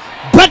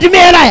በእድሜ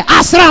ላይ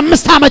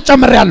 15 ዓመት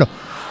ጨምሬያለሁ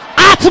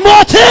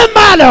አትሞትም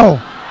አለው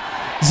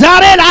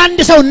ዛሬ ለአንድ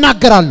ሰው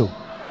እናገራለሁ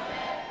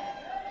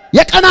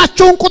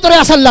የቀናችሁን ቁጥር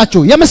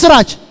ያሰላችሁ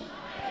የምስራች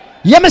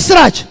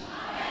የምስራች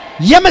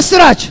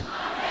የምስራች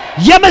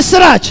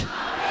የምስራች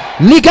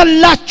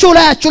ሊገላችሁ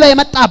ላያችሁ ላይ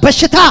የመጣ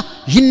በሽታ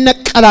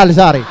ይነቀላል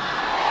ዛሬ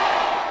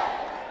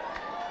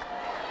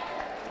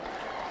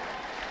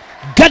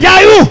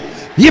ገዳዩ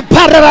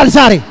ይባረራል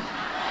ዛሬ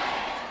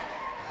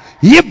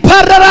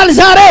ይባረራል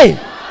ዛሬ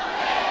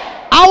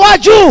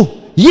አዋጁ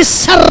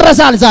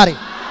ይሰረዛል ዛሬ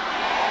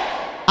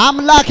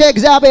አምላኬ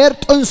እግዚአብሔር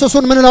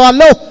ጥንስሱን ምን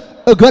እለዋለሁ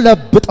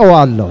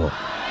እገለብጠዋለሁ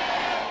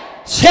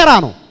ሴራ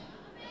ነው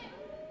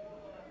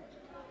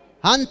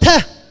አንተ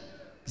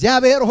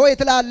እግዚአብሔር ሆይ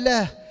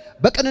ትላለህ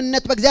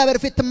በቅንነት በእግዚአብሔር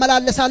ፊት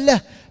ትመላለሳለህ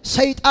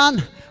ሰይጣን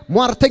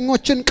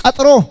ሟርተኞችን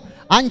ቀጥሮ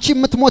አንቺ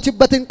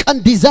የምትሞቲበትን ቀን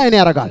ዲዛይን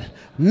ያደርጋል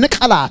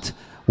ንቀላት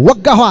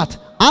ወጋኋት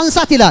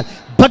አንሳት ይላል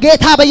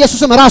በጌታ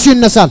በኢየሱስም ራሱ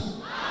ይነሳል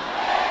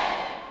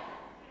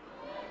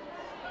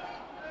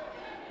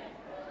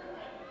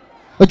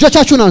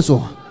እጆቻችሁን አንሱ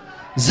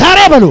ዛሬ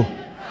በሉ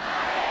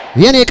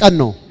የኔ ቀን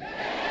ነው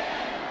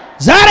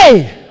ዛሬ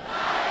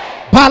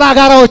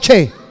ባላጋራዎቼ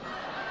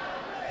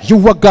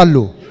ይወጋሉ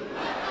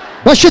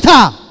በሽታ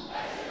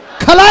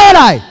ከላይ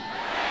ላይ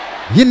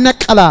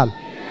ይነቀላል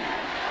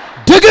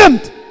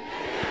ድግምት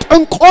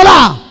ጥንቆላ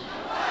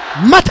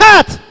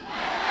መታት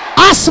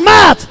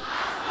አስማት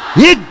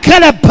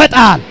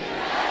ይገለበጣል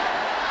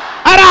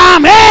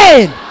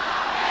አሜን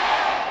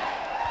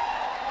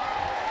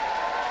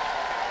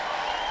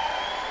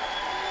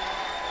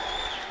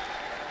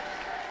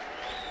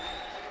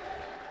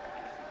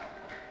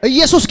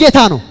ኢየሱስ ጌታ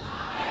ነው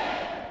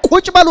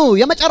ቁጭ በሉ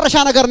የመጨረሻ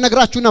ነገር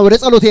ነግራችሁና ወደ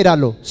ጸሎት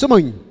ሄዳለሁ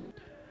ስሙኝ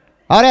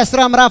ሐዋርያት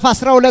ሥራ ምዕራፍ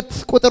 12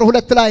 ቁጥር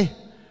 2 ላይ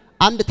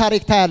አንድ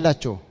ታሪክ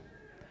ታያላችሁ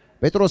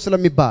ጴጥሮስ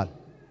ስለሚባል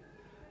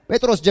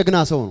ጴጥሮስ ጀግና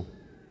ሰው ነው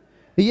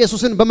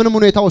ኢየሱስን በምንም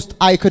ሁኔታ ውስጥ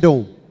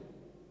አይክደውም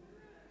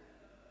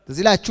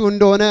ተዚላችሁ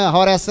እንደሆነ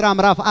ሐዋርያት ሥራ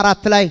ምዕራፍ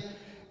 4 ላይ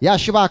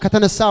ያሽባ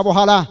ከተነሳ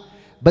በኋላ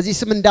በዚህ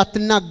ስም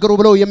እንዳትናገሩ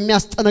ብለው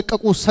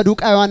የሚያስጠነቅቁ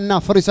ሰዱቃውያንና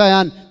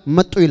ፈሪሳውያን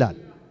መጡ ይላል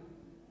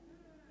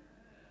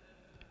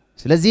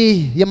ስለዚህ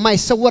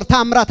የማይሰወር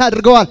ተአምራት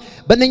አድርገዋል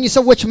በእነኚህ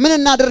ሰዎች ምን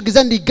እናደርግ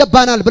ዘንድ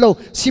ይገባናል ብለው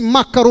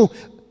ሲማከሩ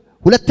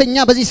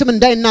ሁለተኛ በዚህ ስም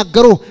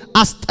እንዳይናገሩ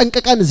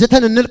አስጠንቅቀን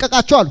ዝተን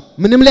እንልቀቃቸው አሉ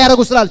ምንም ሊያረጉ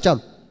ስላልቻሉ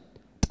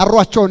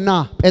ጠሯቸውና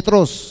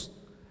ጴጥሮስ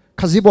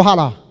ከዚህ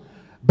በኋላ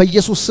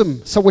በኢየሱስ ስም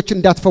ሰዎች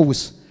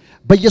እንዳትፈውስ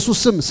በኢየሱስ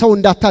ስም ሰው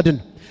እንዳታድን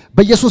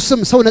በኢየሱስ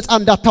ስም ሰው ነፃ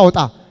እንዳታወጣ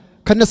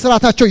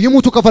ከነስራታቸው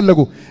ይሙቱ ከፈለጉ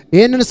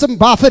ይሄንን ስም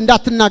ባፈ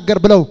እንዳትናገር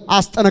ብለው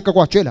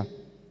አስጠነቀቋቸው ይላል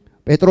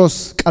ጴጥሮስ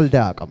ቀልድ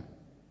አያውቅም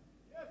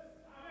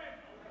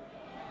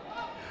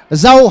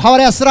እዛው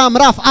ሐዋርያት ሥራ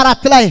ምዕራፍ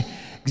 4 ላይ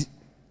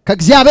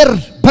ከእግዚአብሔር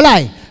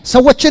በላይ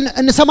ሰዎችን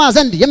እንሰማ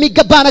ዘንድ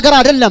የሚገባ ነገር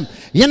አይደለም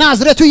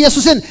የናዝሬቱ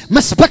ኢየሱስን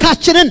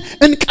መስበካችንን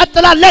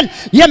እንቀጥላለን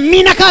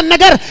የሚነካን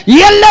ነገር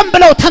የለም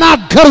ብለው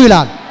ተናገሩ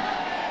ይላል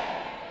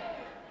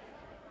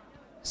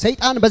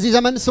ሰይጣን በዚህ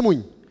ዘመን ስሙኝ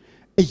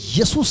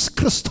ኢየሱስ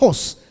ክርስቶስ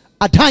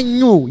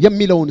አዳኙ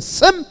የሚለውን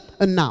ስም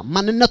እና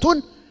ማንነቱን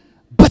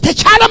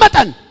በተቻለ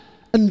መጠን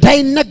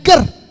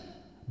እንዳይነገር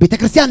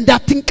ቤተክርስቲያን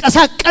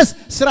እንዳትንቀሳቀስ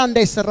ስራ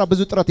እንዳይሰራ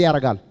ብዙ ጥረት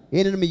ያደርጋል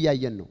ይሄንንም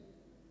እያየን ነው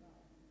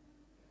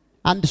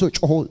አንድ ሰው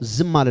ጮሆ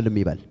ዝም አልልም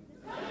ይበል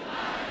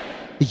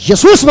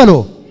ኢየሱስ በሎ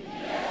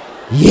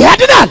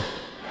ያድናል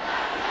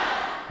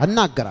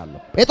እናገራለሁ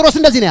ጴጥሮስ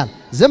እንደዚህ ነው ያለ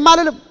ዝም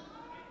አልልም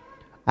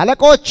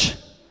አለቆች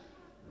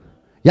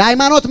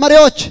የሃይማኖት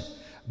መሪዎች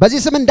በዚህ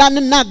ስም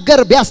እንዳንናገር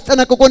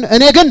ቢያስጠነቅቁን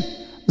እኔ ግን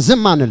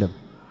ዝም አንልም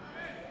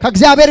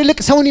ከእግዚአብሔር ይልቅ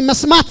ሰውን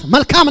መስማት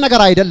መልካም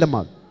ነገር አይደለም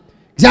አሉ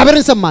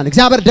እግዚአብሔርን ሰማን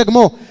እግዚአብሔር ደግሞ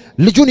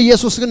ልጁን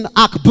ኢየሱስን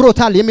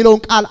አክብሮታል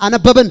የሚለውን ቃል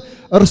አነበብን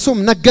እርሱም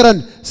ነገረን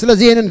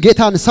ስለዚህ ይሄንን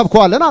ጌታን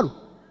ሰብከዋለን አሉ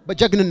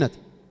በጀግንነት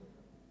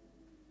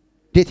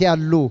ዴት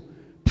ያሉ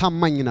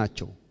ታማኝ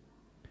ናቸው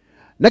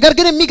ነገር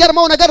ግን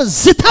የሚገርመው ነገር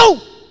ዝተው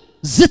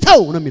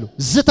ነው የሚሉ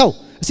ዝተው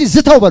እስቲ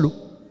ዝተው በሉ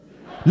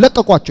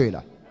ለቀቋቸው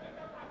ይላል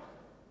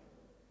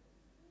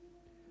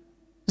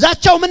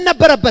ዛቻው ምን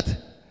ነበረበት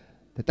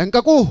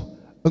ተጠንቀቁ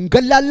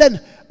እንገላለን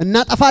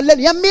እናጠፋለን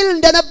የሚል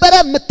እንደነበረ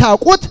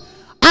የምታውቁት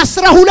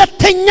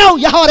 12ኛው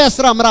የሐዋርያት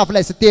ሥራ ምዕራፍ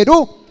ላይ ስትሄዱ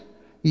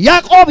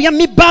ያዕቆብ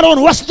የሚባለውን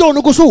ወስዶ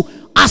ንጉሱ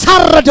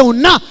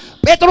አሳረደውና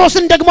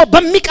ጴጥሮስን ደግሞ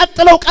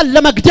በሚቀጥለው ቀን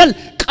ለመግደል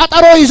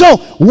ቀጠሮ ይዞ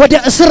ወደ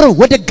እስር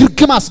ወደ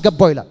ግርግም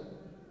አስገባው ይላል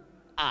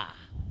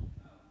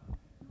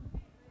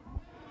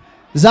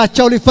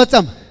ዛቻው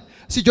ሊፈጸም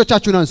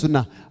ሲጆቻችሁን አንሱና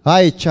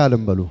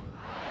አይቻልም በሉ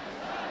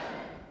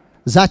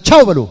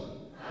ዛቻው በሉ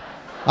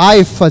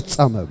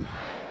አይፈጸምም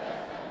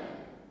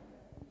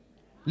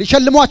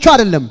ሊሸልሟቸው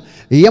አይደለም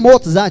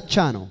የሞት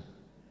ዛቻ ነው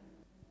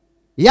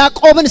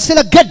ያዕቆብን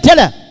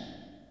ስለገደለ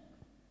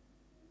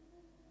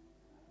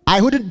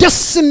አይሁድን ደስ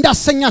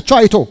እንዳሰኛቸው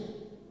አይቶ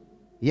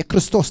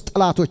የክርስቶስ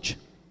ጠላቶች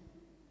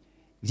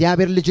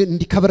እግዚአብሔር ልጅ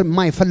እንዲከበር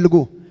የማይፈልጉ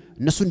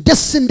እነሱን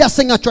ደስ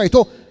እንዳሰኛቸው አይቶ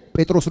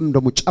ጴጥሮስን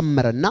ደግሞ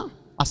ጨመረና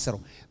አሰረው።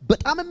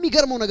 በጣም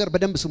የሚገርመው ነገር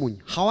በደንብ ስሙኝ።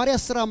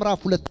 ሐዋርያት ሥራ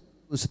ምዕራፍ 2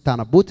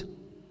 ስታነቡት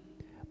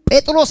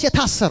ጴጥሮስ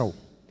የታሰረው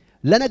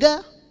ለነገ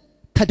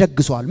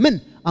ተደግሷል። ምን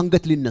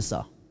አንገት ሊነሳ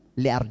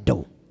ሊያርደው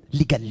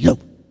ሊገለው።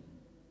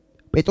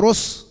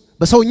 ጴጥሮስ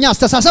በሰውኛ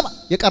አስተሳሰብ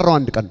የቀረው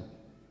አንድ ቀን።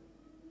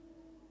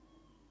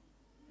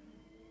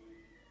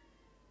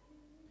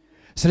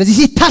 ስለዚህ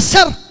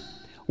ሲታሰር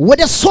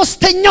ወደ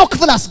ሶስተኛው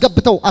ክፍል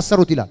አስገብተው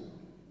አሰሩት ይላል።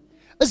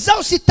 እዛው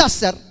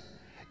ሲታሰር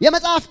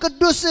የመጽሐፍ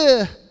ቅዱስ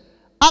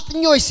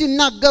አጥኞች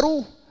ሲናገሩ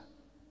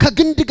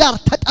ከግንድ ጋር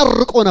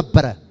ተጠርቆ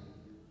ነበር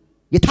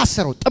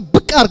የታሰረው።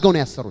 ጥብቅ አድርገው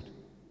ነው ያሰሩት።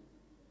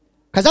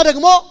 ከዛ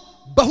ደግሞ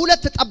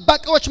በሁለት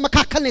ጠባቂዎች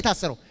መካከል ነው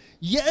የታሰረው።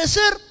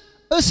 የእስር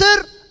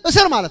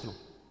ማለት ነው።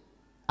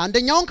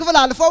 አንደኛውን ክፍል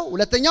አልፈው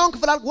ሁለተኛውን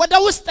ክፍል ወደ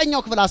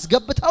ውስጠኛው ክፍል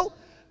አስገብተው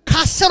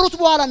ካሰሩት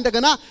በኋላ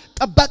እንደገና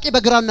ጠባቂ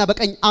በግራና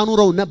በቀኝ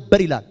አኑረው ነበር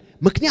ይላል።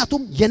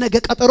 ምክንያቱም የነገ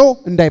ቀጠሮ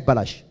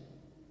እንዳይበላሽ።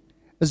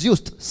 እዚህ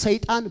ውስጥ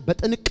ሰይጣን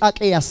በጥንቃቄ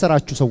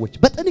ያሰራችሁ ሰዎች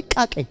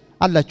በጥንቃቄ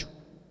አላችሁ።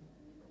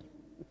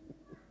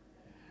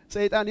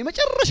 ሰይጣን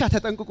የመጨረሻ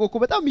ተጠንቅቆ እኮ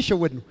በጣም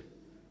ይሸወድ ነው።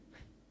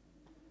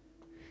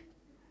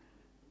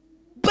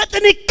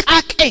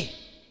 በጥንቃቄ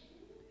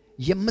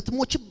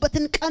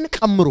የምትሞችበትን ቀን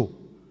ቀምሮ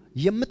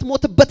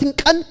የምትሞትበትን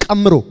ቀን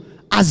ቀምሮ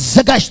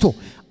አዘጋጅቶ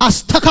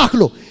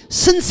አስተካክሎ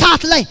ስንት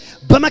ሰዓት ላይ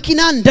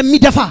በመኪና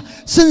እንደሚደፋ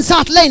ስንት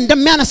ሰዓት ላይ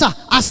እንደሚያነሳ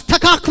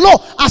አስተካክሎ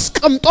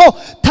አስቀምጦ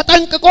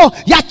ተጠንቅቆ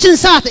ያችን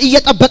ሰዓት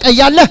እየጠበቀ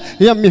ያለ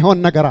የሚሆን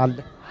ነገር አለ።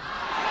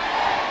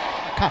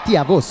 ካቲያ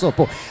ቦሶፖ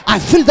I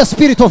feel the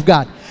spirit of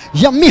God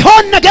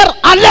የሚሆን ነገር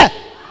አለ።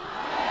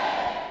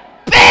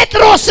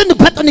 ጴጥሮስን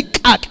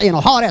በጥንቃቄ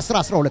ነው ሐዋርያት ሥራ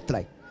 12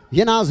 ላይ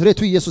የናዝሬቱ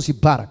ኢየሱስ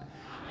ይባረክ።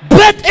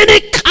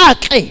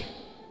 በጥንቃቄ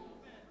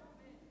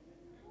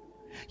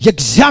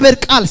የእግዚአብሔር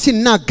ቃል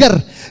ሲናገር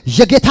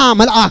የጌታ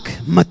መልአክ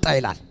መጣ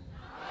ይላል።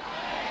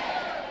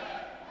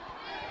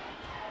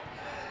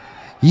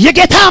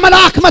 የጌታ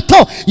መልአክ መጥቶ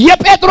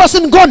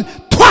የጴጥሮስን ጎን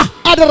ቷ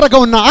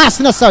አደረገውና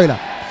አስነሳው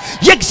ይላል።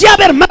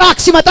 የእግዚአብሔር መልአክ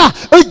ሲመጣ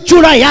እጁ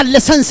ላይ ያለ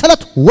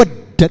ሰንሰለት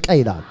ወደቀ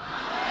ይላል።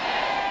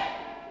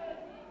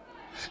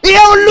 ይሄ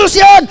ሁሉ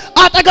ሲሆን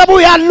አጠገቡ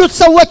ያሉት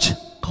ሰዎች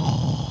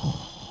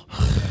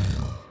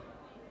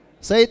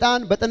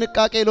ሰይጣን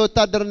በጥንቃቄ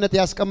ለወታደርነት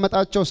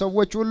ያስቀመጣቸው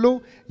ሰዎች ሁሉ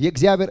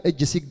የእግዚአብሔር እጅ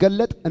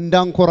ሲገለጥ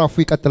እንዳንኮራፉ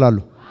ይቀጥላሉ።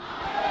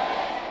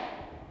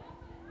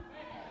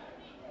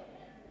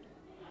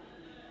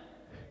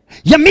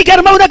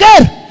 የሚገርመው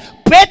ነገር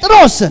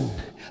ጴጥሮስን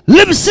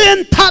ልብስን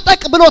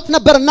ታጠቅ ብሎት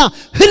ነበርና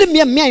ህልም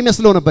የሚያይ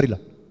መስሎ ነበር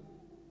ይላል።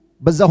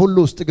 በዛ ሁሉ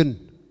ውስጥ ግን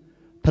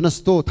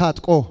ተነስቶ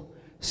ታጥቆ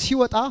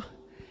ሲወጣ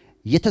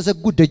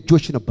የተዘጉ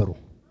ደጆች ነበሩ።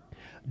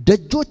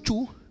 ደጆቹ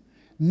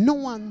no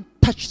one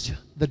touched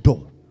the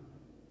door,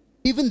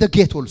 even the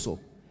gate also.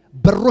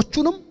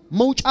 በሮቹንም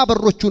መውጫ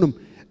በሮቹንም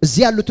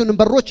እዚህ ያሉትንም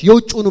በሮች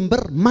የውጭውንም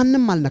በር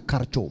ማንንም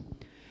አልነካርቸውም።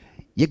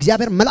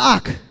 የእግዚአብሔር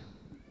መልአክ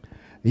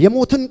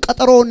የሞትን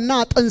ቀጠሮና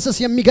ጥንስስ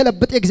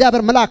የሚገለብጥ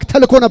የእግዚአብሔር መልአክ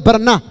ተልኮ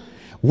ነበርና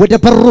ወደ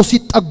በሩ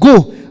ሲጠጉ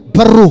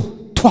በሩ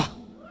ቷ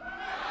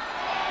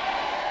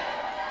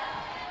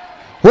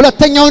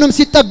ሁለተኛውንም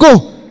ሲጠጉ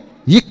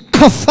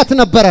ይከፈት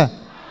ነበር።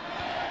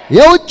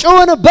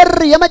 የውጭውን በር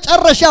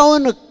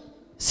የመጨረሻውን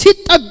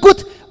ሲጠጉት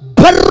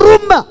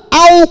በሩም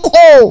አውቆ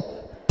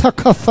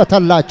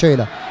ተከፈተላቸው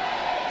ይላል።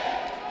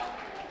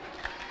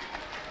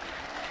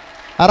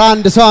 አራ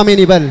አንድ ሰው አሜን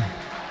ይበል።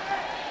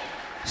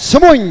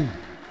 ስሙኝ፣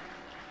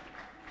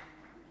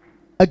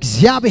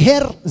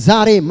 እግዚአብሔር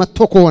ዛሬ መጥቶ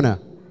ከሆነ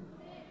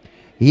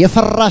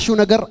የፈራሽው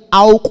ነገር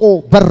አውቆ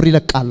በር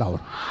ይለቃል።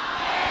 አሁን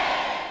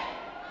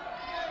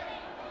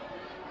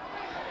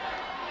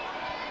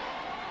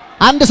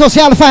አንድ ሰው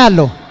ሲያልፋ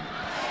ያለው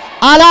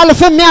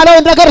አላልፍም ያለው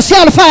ነገር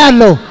ሲያልፋ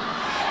ያለው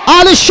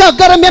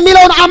አልሻገርም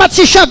የሚለውን አመት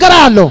ሲሻገር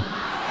ያለው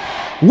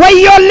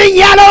ወዮልኝ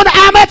ያለውን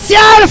አመት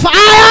ሲያልፍ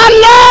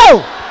አያለው።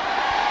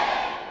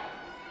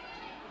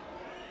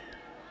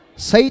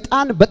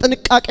 ሰይጣን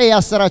በጥንቃቄ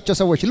ያሰራቸው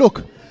ሰዎች ሉክ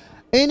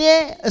እኔ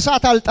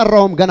እሳት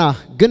አልጠራውም ገና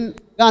ግን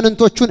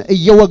ጋንንቶቹን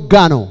እየወጋ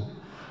ነው።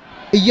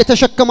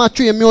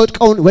 እየተሸከማችሁ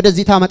የሚወድቀውን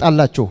ወደዚህ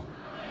ታመጣላችሁ።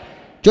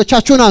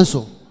 እጆቻችሁን አንሱ።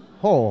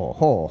 ሆ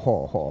ሆ ሆ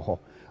ሆ ሆ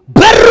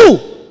በሩ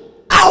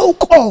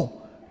አውቆ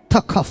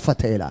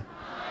ተከፈተ ይላል።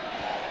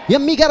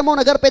 የሚገርመው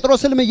ነገር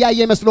ጴጥሮስ ህልም ያየ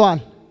ይመስለዋል።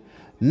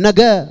 ነገ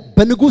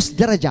በንጉስ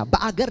ደረጃ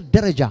በአገር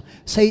ደረጃ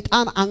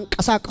ሰይጣን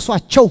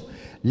አንቀሳቅሷቸው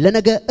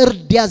ለነገ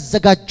እርድ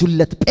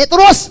ያዘጋጁለት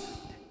ጴጥሮስ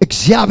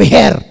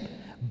እግዚአብሔር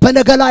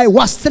በነገ ላይ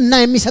ዋስትና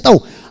የሚሰጠው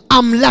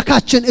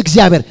አምላካችን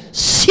እግዚአብሔር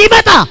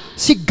ሲመጣ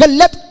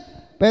ሲገለጥ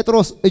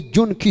ጴጥሮስ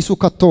እጁን ኪሱ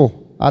ከቶ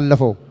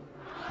አለፈው።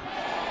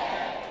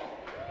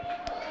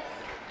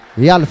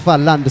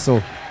 ያልፋል አንድ ሰው፣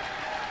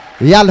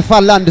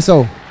 ያልፋል አንድ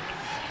ሰው፣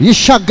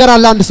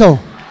 ይሻገራል አንድ ሰው፣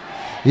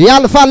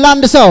 ያልፋል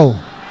አንድ ሰው፣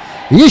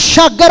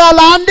 ይሻገራል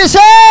አንድ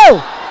ሰው።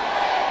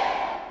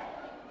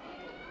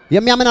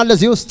 የሚያምን አለ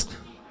እዚህ ውስጥ?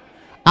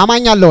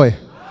 አማኝ አለ ወይ?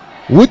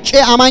 ውጪ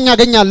አማኝ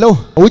ያገኛለሁ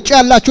ውጪ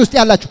ያላችሁ ውስጥ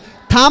ያላችሁ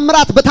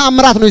ታምራት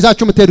በታምራት ነው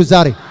ይዛችሁ የምትሄዱት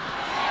ዛሬ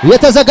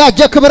የተዘጋጀ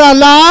ክብር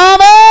አለ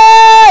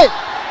አሜን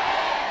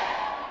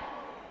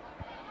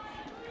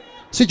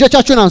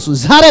ሲጆቻችሁን አንሱ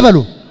ዛሬ በሉ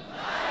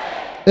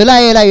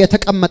እላይ ላይ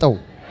የተቀመጠው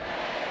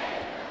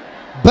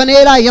በኔ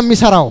ላይ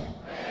የሚሰራው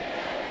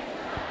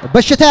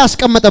በሽታ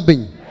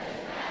ያስቀመጠብኝ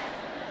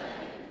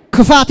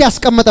ክፋት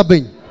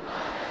ያስቀመጠብኝ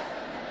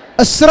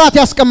እስራት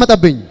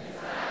ያስቀመጠብኝ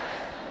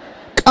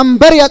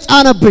ቀንበር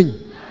ያጫነብኝ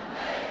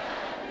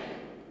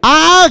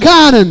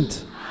አጋንንት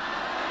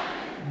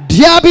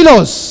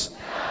ዲያብሎስ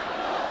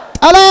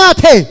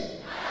ጠላቴ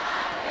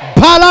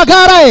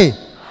ባላጋራዬ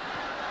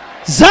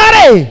ዛሬ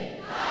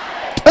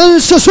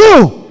ጥንስሱ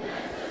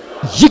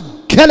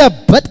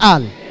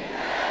ይገለበጣል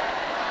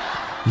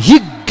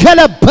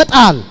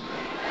ይገለበጣል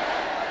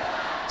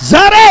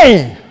ዛሬ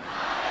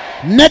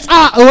ነፃ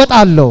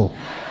እወጣለሁ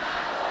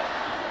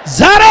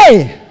ዛሬ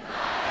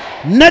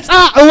ነፃ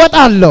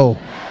እወጣለሁ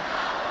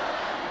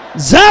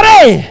ዛሬ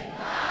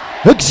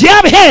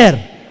እግዚአብሔር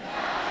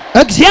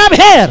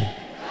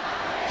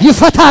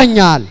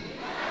ይፈታኛል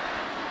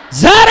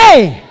ዛሬ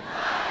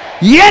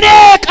የኔ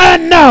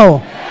ቀን ነው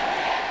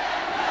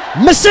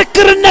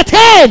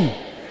ምስክርነቴን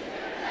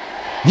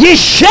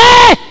ይዤ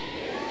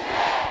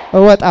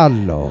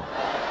እወጣለሁ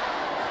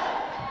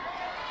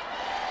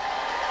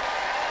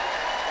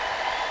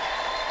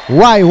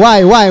ዋይ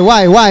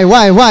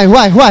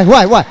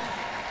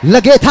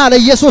ለጌታ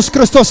ለኢየሱስ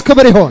ክርስቶስ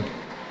ክብር ይሁን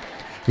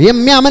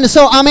የሚያምን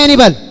ሰው አሜን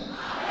ይበል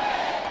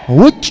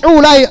ውጪው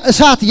ላይ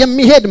እሳት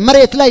የሚሄድ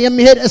መሬት ላይ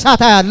የሚሄድ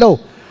እሳት ያለው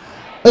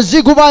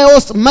እዚህ ጉባኤ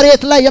ውስጥ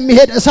መሬት ላይ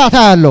የሚሄድ እሳት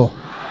ያለው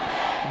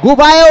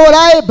ጉባኤው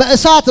ላይ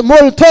በእሳት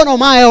ሞልቶ ነው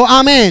ማየው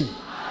አሜን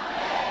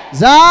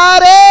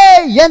ዛሬ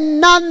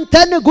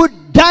የናንተን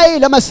ጉዳይ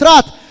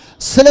ለመስራት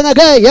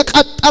ስለነገ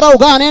የቀጠረው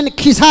ጋኔን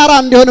ኪሳራ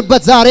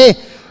እንዲሆንበት ዛሬ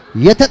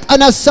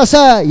የተጠነሰሰ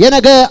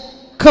የነገ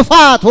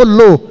ክፋት ሁሉ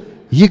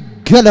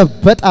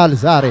ይገለበጣል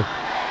ዛሬ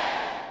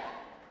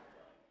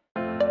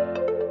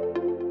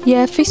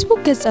የፌስቡክ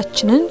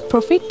ገጻችንን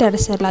ፕሮፌት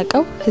ደረሰ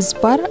ላቀው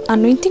ህዝባር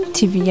አኖይንቲንግ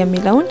ቲቪ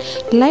የሚለውን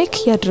ላይክ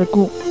ያድርጉ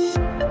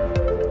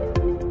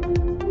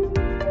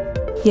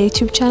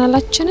የዩቲዩብ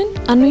ቻናላችንን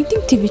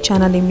አኖይንቲንግ ቲቪ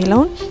ቻናል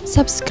የሚለውን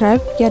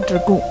ሰብስክራይብ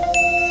ያድርጉ